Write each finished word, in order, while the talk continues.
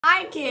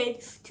Hi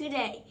kids,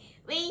 today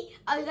we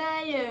are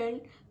going to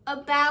learn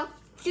about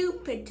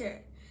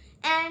Jupiter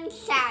and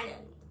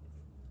Saturn.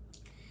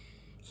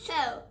 So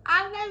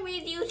I'm going to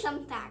read you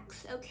some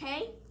facts,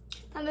 okay?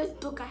 From this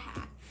book I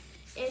have.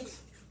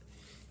 It's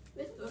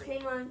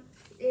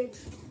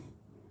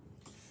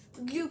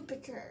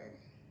Jupiter.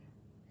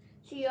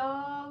 See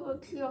all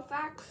your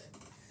facts?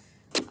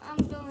 I'm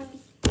going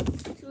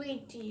to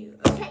read to you,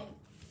 okay?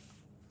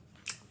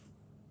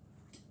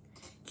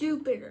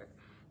 Jupiter,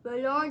 the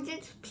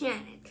largest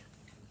planet.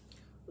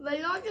 The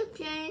largest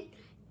planet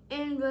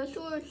in the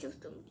solar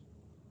system.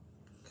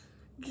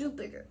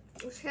 Jupiter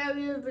is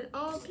heavier than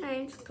all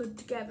planets put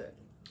together.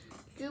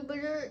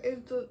 Jupiter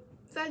is the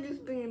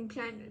fastest spinning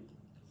planet,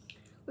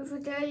 with a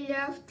day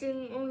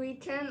lasting only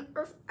 10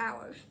 Earth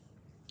hours.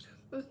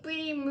 With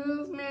speedy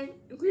movement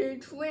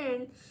creates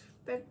winds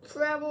that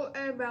travel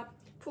at about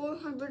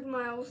 400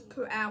 miles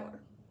per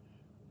hour.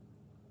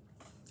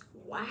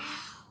 Wow!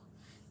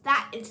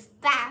 That is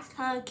fast,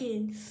 huh,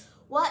 kids?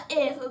 What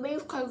if a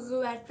wave could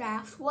go that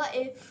fast? What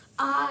if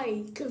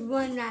I could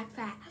run that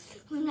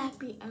fast? Wouldn't that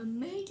be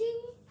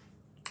amazing?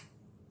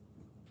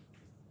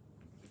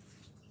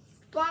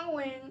 Strong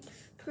winds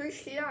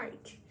push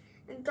light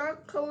and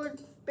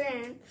dark-colored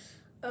bands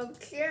of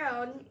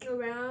cloud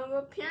around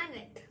the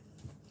planet.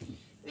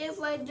 This is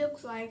what it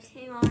looks like.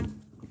 Hang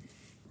on.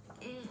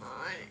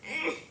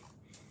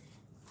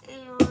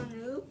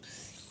 Oops,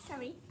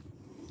 sorry.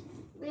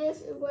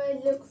 This is what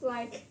it looks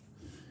like.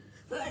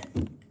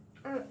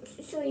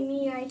 Silly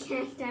me, I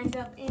can't stand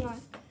up. Hang on.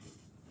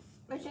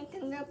 I can't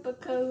stand up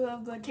because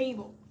of the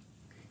table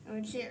or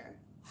the chair.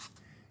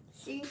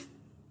 See?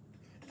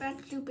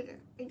 That's Jupiter.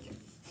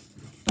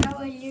 That's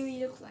what it really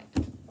looks like.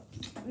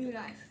 Real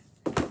life.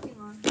 Hang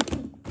on.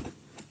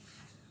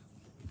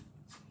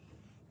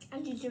 I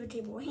can see the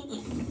table.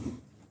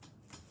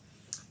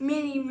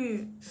 Many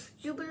moons.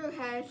 Jupiter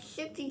has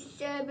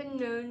 67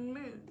 known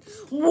moons.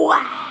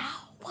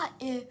 Wow! What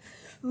if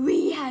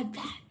we had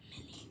that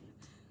many?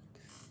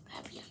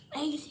 That'd be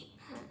amazing,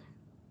 huh?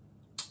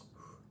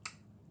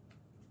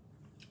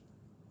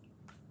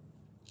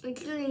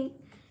 Including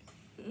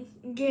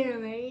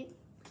Ganymede,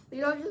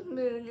 the largest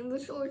moon in the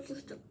solar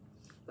system.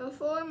 The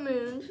 4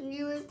 moons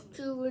nearest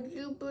to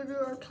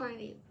Jupiter are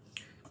tiny.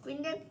 The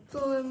next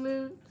solar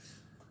moons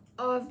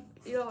are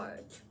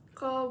large,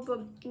 called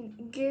the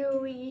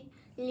Ganymede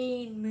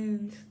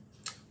moons.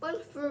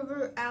 Much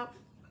further out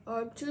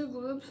are 2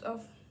 groups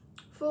of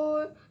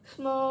 4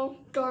 small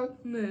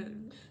dark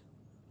moons.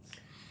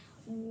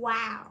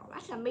 Wow,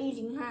 that's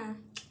amazing, huh?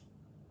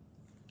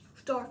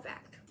 Star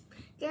fact.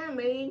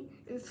 Ganymede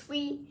is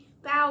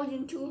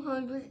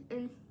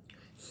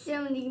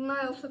 3,270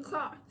 miles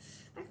across.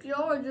 That's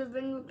larger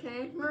than the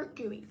planet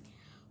Mercury.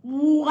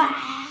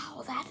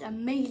 Wow, that's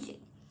amazing.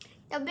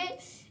 Now,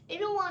 if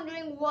you're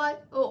wondering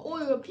what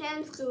all the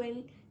planets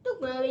doing, don't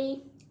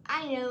worry,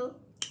 I know.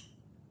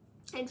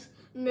 It's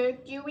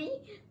Mercury,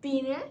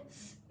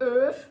 Venus,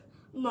 Earth,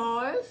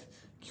 Mars,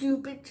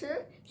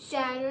 Jupiter,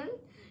 Saturn,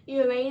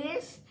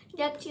 Uranus,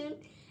 Neptune,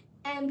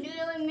 and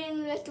Pluto, and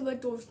many rest of the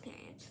dwarf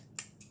planets.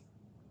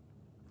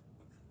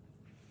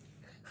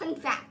 Fun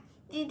fact,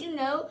 did you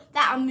know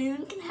that a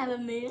moon can have a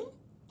moon?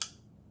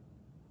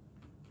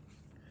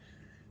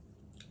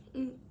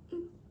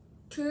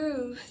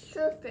 True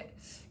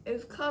surface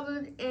is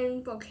covered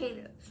in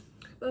volcanoes.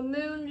 The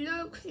moon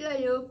looks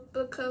yellow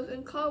because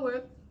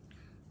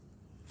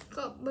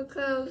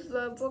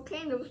the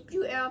volcanoes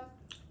spew out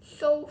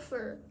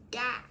sulfur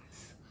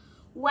gas.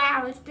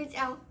 Wow, it spits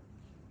out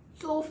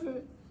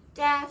sulfur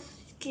gas,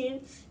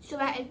 kids, so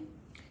that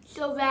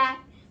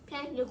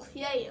planet looks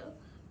yellow.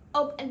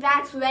 Oh, and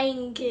that's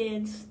rain,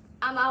 kids.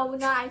 I was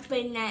not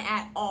explaining that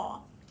at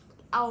all.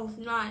 I was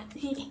not.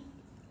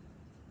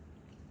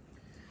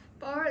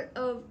 Part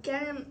of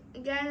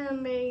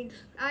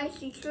Ganymede's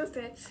icy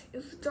surface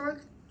is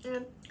dark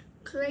and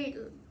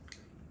cratered,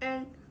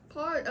 and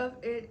part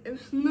of it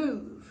is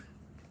smooth.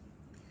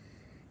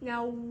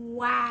 Now,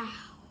 wow.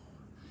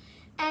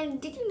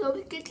 And did you know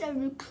that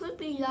there could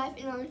be life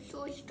in our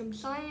solar system?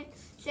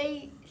 Scientists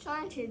say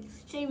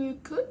there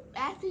could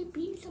actually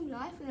be some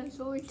life in our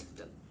solar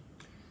system.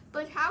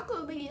 But how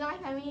could we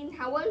life? I mean,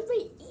 how would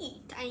we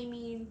eat? I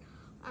mean,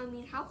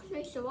 how could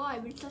they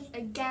survive in such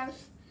a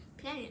gas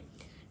planet?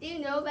 Do you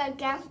know that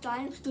gas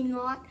giants do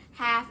not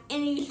have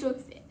any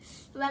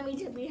surface? So that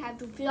means that we have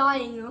to fly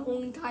in our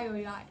whole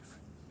entire life.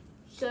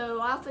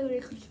 So I think we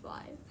could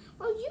survive.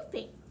 What do you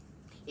think?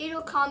 Leave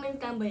a comment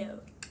down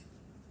below.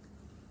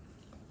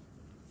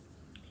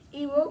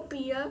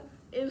 Europa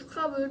is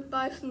covered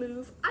by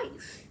smooth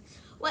ice.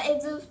 What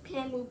if this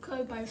planet were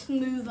covered by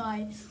smooth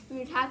ice? We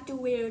would have to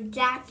wear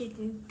jackets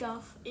and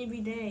stuff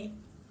every day.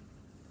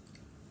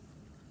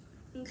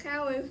 And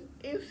how is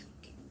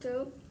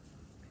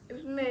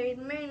made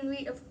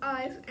mainly of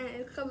ice and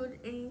is covered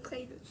in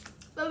craters.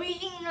 The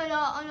reason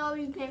all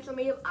these planets are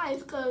made of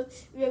ice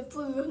because we have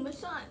further from the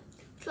sun.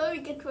 So we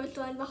get to the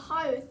sun, the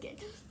hotter it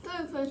gets.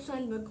 Further from the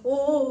sun, the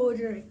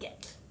colder it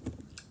gets.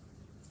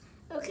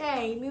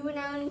 Okay, moving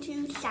on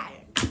to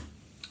Saturn.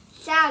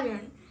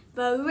 Saturn,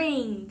 the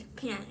ringed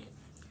planet.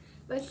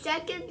 The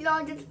second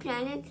largest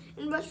planet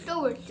in the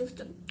solar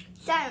system,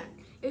 Saturn,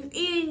 is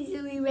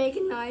easily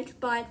recognized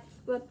by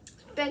the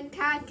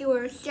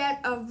spectacular set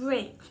of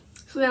rings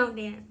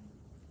surrounding it.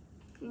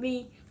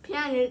 The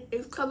planet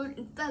is covered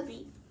in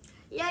fuzzy,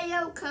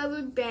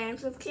 yellow-covered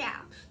bands of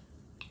clouds,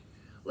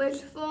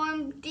 which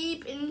form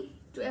deep in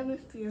the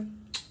atmosphere.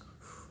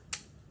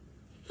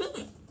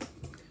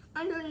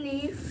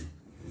 Underneath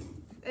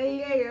a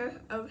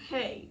layer of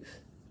haze,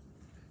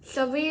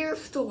 severe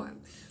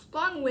storms,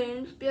 strong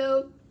winds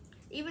blow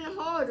even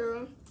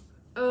harder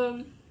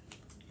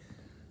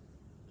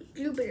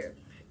Jupiter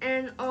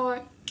and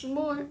are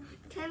more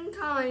 10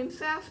 times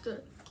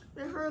faster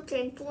than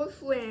hurricane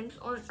force winds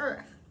on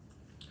Earth.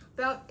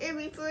 About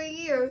every 3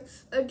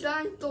 years, a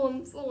giant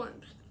storm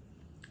forms.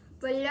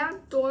 The last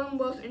storm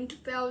was in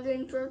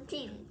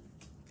 2013,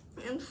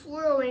 and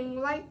swirling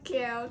white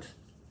clouds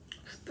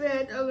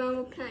spread around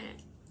the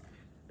planet.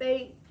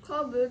 They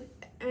covered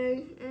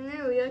an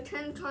area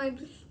 10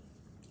 times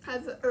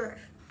as the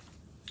Earth.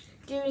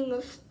 During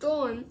a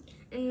storm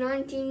in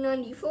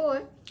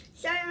 1994,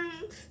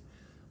 Saturn's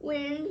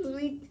winds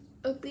reached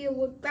a speed of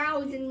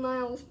 1,000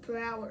 miles per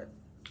hour.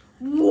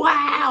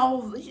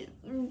 Wow!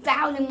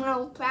 1,000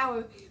 miles per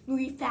hour,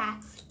 really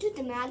fast. Just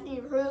imagine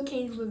if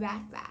hurricanes were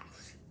that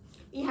fast.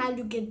 You had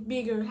to get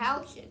bigger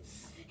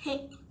houses.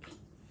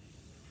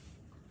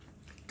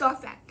 Star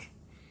fact.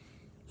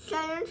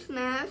 Saturn's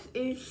mass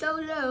is so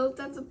low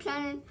that the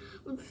planet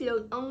would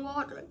float on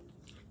water.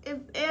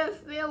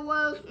 If there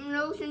was an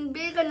ocean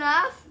big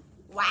enough,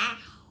 wow!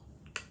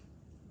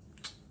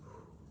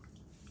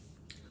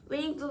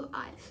 Rings of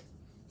ice.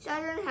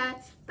 Saturn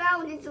has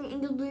thousands of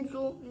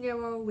individual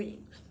narrow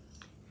rings,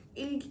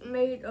 each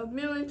made of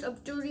millions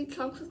of dirty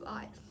chunks of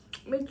ice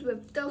mixed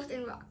with dust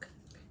and rock.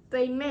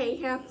 They may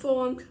have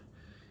formed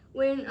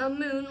when a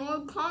moon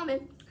or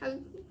comet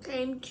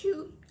came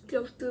too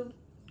close to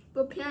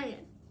the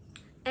planet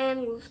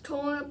and was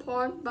torn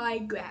apart by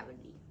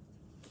gravity.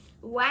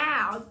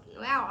 Wow,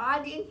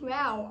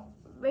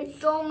 there's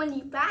so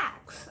many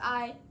facts.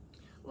 I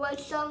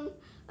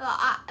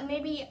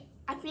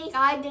think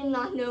I did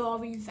not know all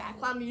these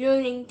facts. I'm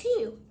learning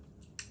too.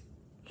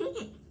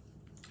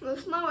 The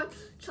smallest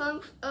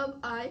chunks of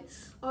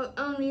ice are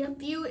only a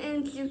few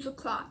inches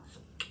across.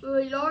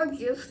 The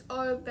largest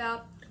are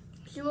about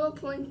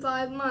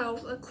 0.5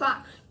 miles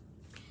across.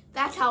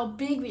 That's how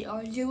big we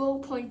are,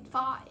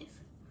 0.5.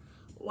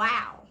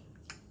 Wow.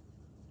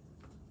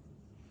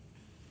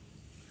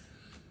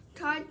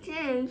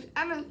 Titan's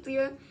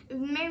atmosphere is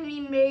mainly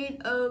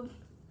made of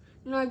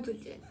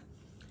nitrogen,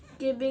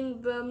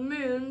 giving the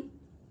moon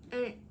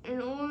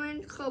an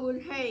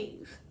orange-colored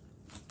haze.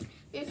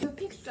 There's a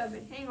picture of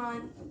it. Hang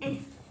on.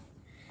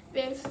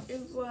 This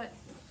is what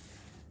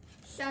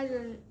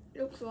Saturn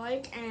looks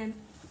like, and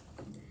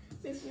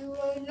this is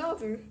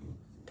another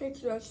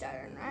picture of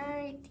Saturn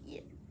right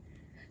here.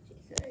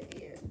 It's right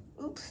here.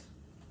 Oops.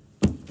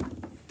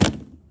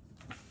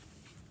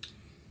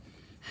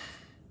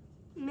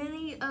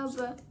 Many of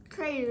the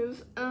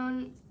craters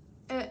on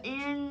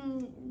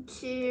Encelada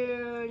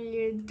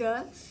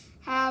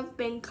have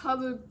been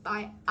covered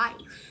by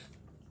ice.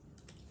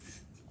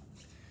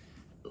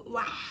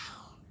 Wow.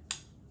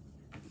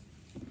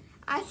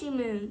 Icy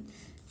moon.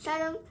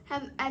 Saturn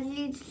has at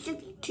least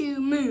 62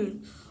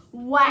 moons.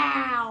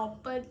 Wow,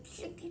 but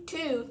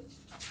 62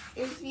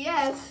 is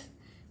less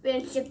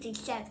than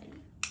 67.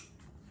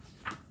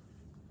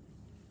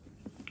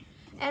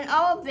 And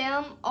all of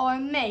them are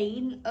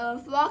made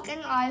of rock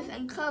and ice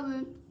and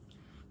covered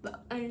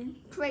in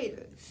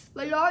craters.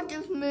 The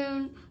largest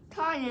moon,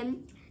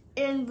 Titan,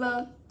 is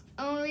the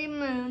only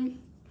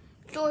moon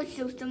solar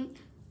system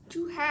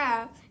to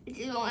have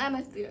its own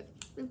atmosphere.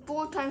 It's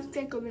 4 times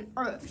thicker than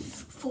Earth.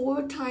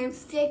 4 times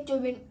thicker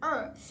than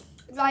Earth.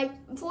 Like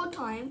 4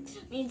 times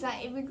means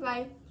that it was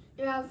like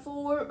you have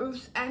 4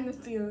 Earth's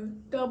atmosphere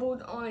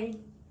doubled on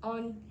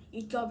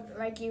each other.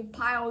 Like you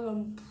pile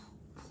them.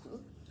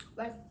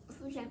 Like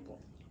for example,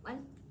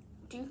 1,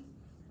 2,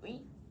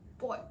 3,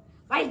 4.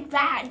 Like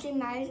that. Just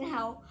imagine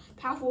how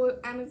powerful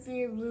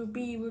atmosphere would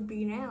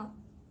be now.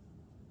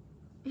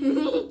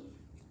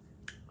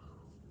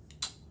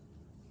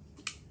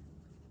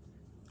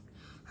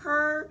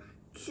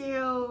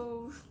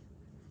 Herschel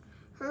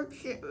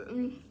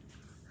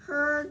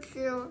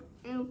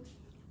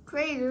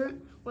crater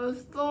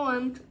was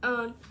formed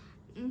on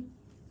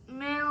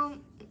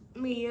Mount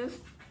Meas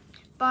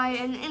by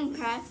an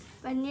impact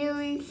that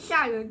nearly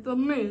shattered the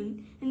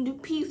moon into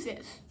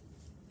pieces.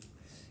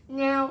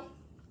 Now,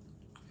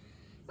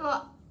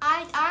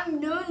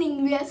 I'm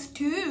learning this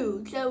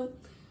too. So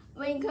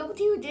when what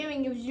you're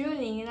doing is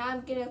learning, and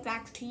I'm giving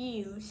facts to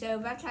you. So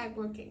that's how it's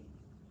working.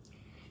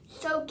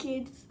 So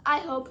kids, I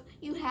hope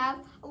you have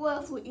a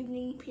wonderful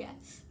evening.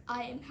 P.S.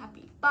 I am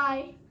happy.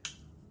 Bye.